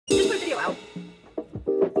out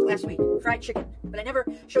last week. Fried chicken. But I never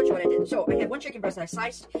showed you what I did. So I had one chicken breast that I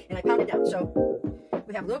sliced and I pounded down. So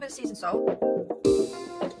we have a little bit of seasoned salt.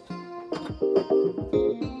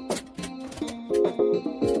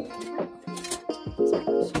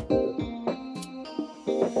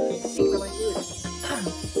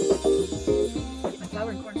 Get my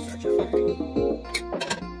flour and cornstarch out there.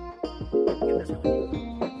 Yeah, that's what I do.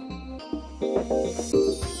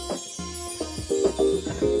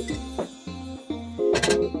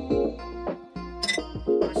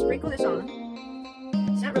 Sprinkle this on.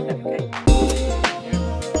 It's not real heavy, okay?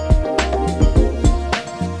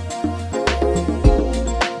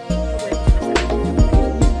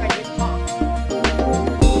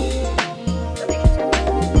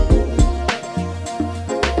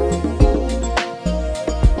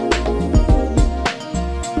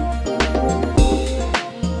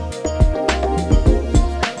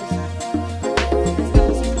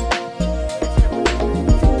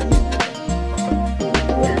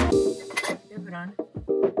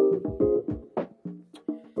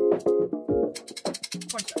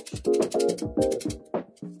 Cornstarch.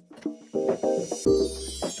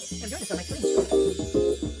 I'm doing this on my clean stove.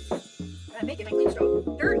 I'm making my clean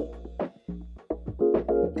stove dirty.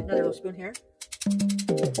 Another little spoon here.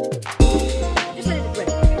 Just let it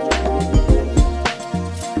ready.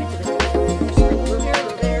 Just a little here, a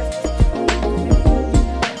little there.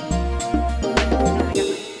 Now I got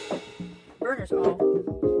my burners all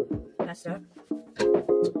messed up.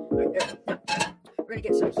 Right there. No. We're gonna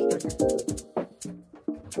get some heat on here.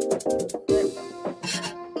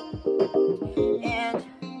 And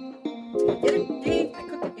the other day I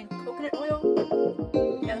cooked it in coconut oil.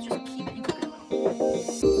 Yeah, let's just keep it in coconut oil.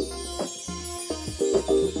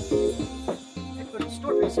 I have to go to the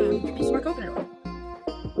store pretty soon and get me some more coconut oil.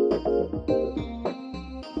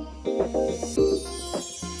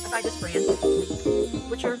 I buy this brand,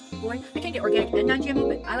 Butcher Boy. I can't get organic and non-GMO,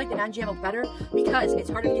 but I like the non-GMO better because it's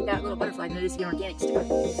harder to get that little butterfly than it is to get organic sticker.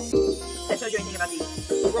 That tells you anything about the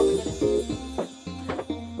world we live in.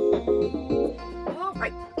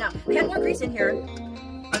 Alright, now I had more grease in here on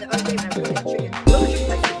the other day when I was cooking chicken. Those are chicken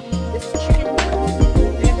breasts. This is chicken breast.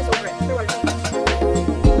 I got this over at Clearwater Cheese.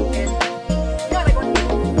 And you know, I like when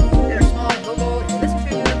people that are small and local and they listen to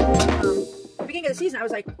you. At the beginning of the season, I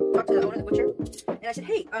was like, talked to the owner of the butcher, and I said,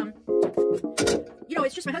 hey, you know,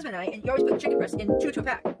 it's just my husband and I, and you always put chicken breasts in 2 to a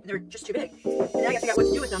pack. And they're just too big. And then I got to figure out what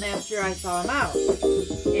to do with them after I saw them out.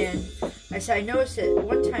 And I said, I noticed that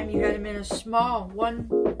one time you had them in a small one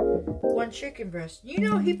chicken breast. You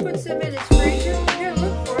know, he puts them in his freezer. You gotta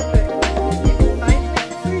look for it, but you can find them in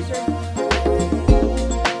the freezer.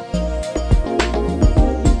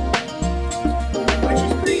 Which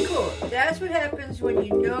is pretty cool. That's what happens when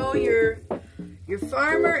you know your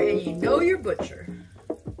farmer and you know your butcher.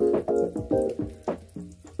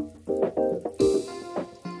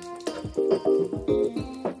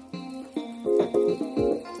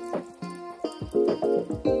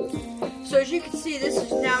 So as you can see, this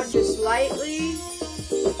is now just lightly,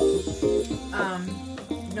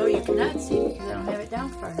 no you cannot see because I don't have it down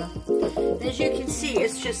far enough. And as you can see,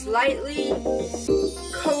 it's just lightly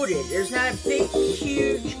coated. There's not a big,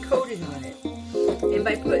 huge coating on it. And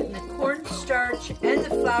by putting the cornstarch and the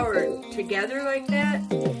flour together like that,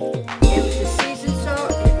 and with the seasoned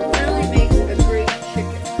salt, it really makes a great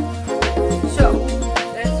chicken. So,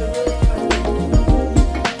 that's a really fun thing.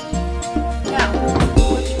 Now,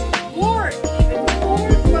 what's even more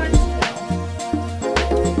fun to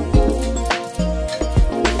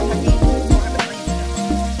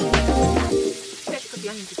know, I should cook the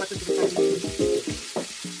onions before I cook the sardines.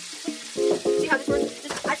 See how this works?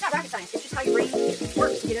 It's not rocket science, it's just how your brain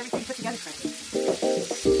works to get everything put together correctly.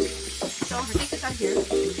 So I'm going to take this out of here.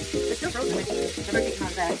 They're still frozen. I've never taken them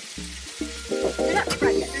out of the bag. They're not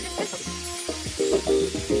fried yet, they're just pickled.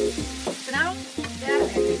 So now, that I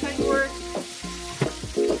have to cutting board.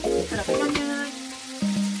 Cut up the onion.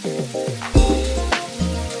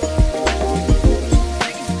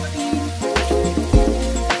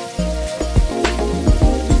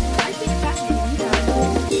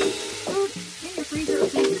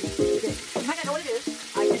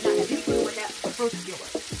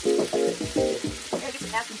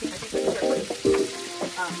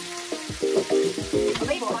 A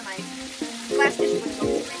label on my glass dish with some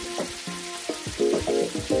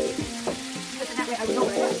because in that way I would know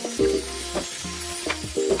what it was.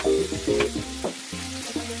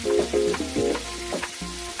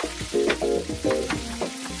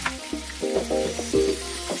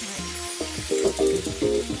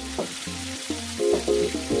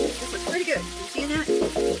 This looks pretty good. You seeing that?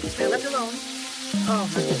 Just kind of left it alone. Oh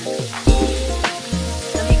my goodness.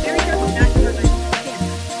 Now be very careful.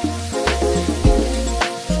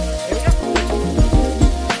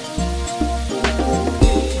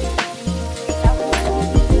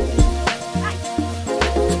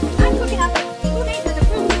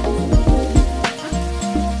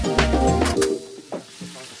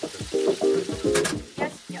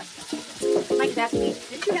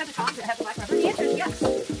 tongs that have the black rubber? The answer is yes.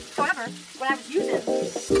 However, when I was using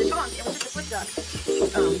the tongs, it was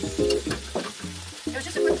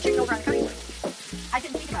just to flip the chicken over on the cutting board. I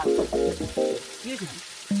didn't think about using them.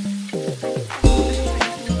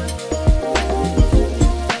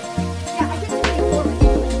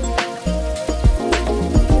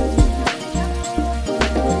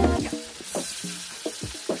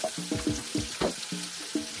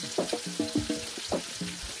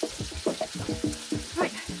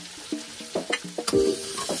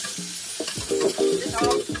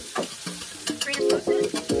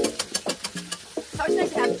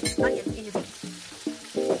 Onions in your beans.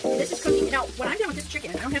 And this is cooking. Now, when I'm done with this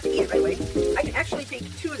chicken, I don't have to eat it right away. I can actually take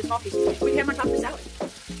 2 of the small pieces. We can have them on top of the salad.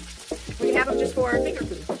 We can have them just for finger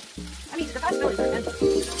food. I mean, the possibilities are endless.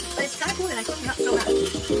 But it's kind of cool that I'm cooking up so much.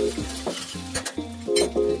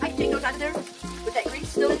 I can take those out of there with that grease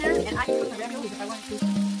still in there, and I can cook the raviolis if I wanted to.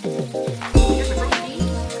 Here's my roast beans.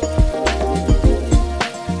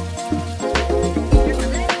 Here's my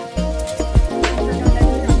leg.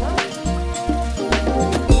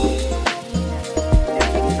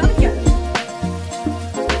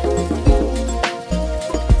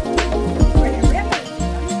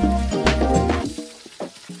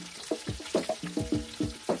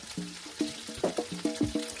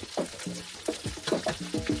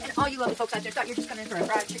 All you lovely folks out there thought you're just coming in for a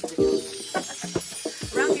fried chicken video.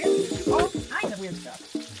 Around here, we do all kinds of weird stuff.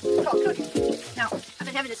 It's called cooking. Now, I've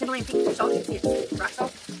been having this Himalayan pink salt. You can see it's rock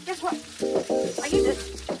salt. Guess what? I use it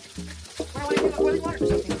when I want to do boiling water for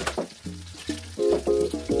something.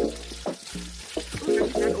 Ooh,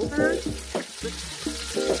 turn that over.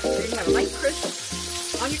 Then you have a light crisp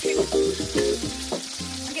on your chicken.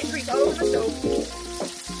 I'm getting grease all over my stove.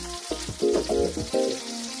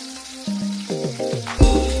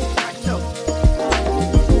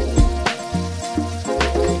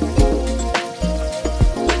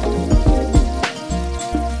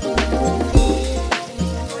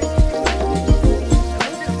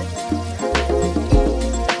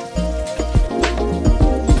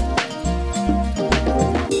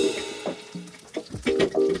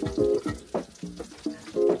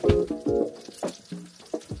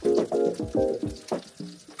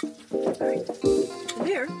 Alright, and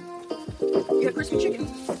there, you have crispy chicken.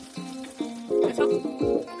 That's all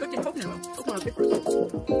cooked in coconut oil. Coconut oil, good for it.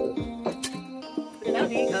 But that'll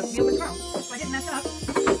be a meal for tomorrow. So I didn't mess up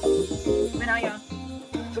when I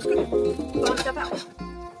was cooking. Pulling stuff out.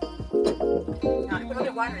 Now, I put a little bit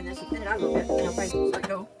of water in this and thin it out a little bit, and I'll probably start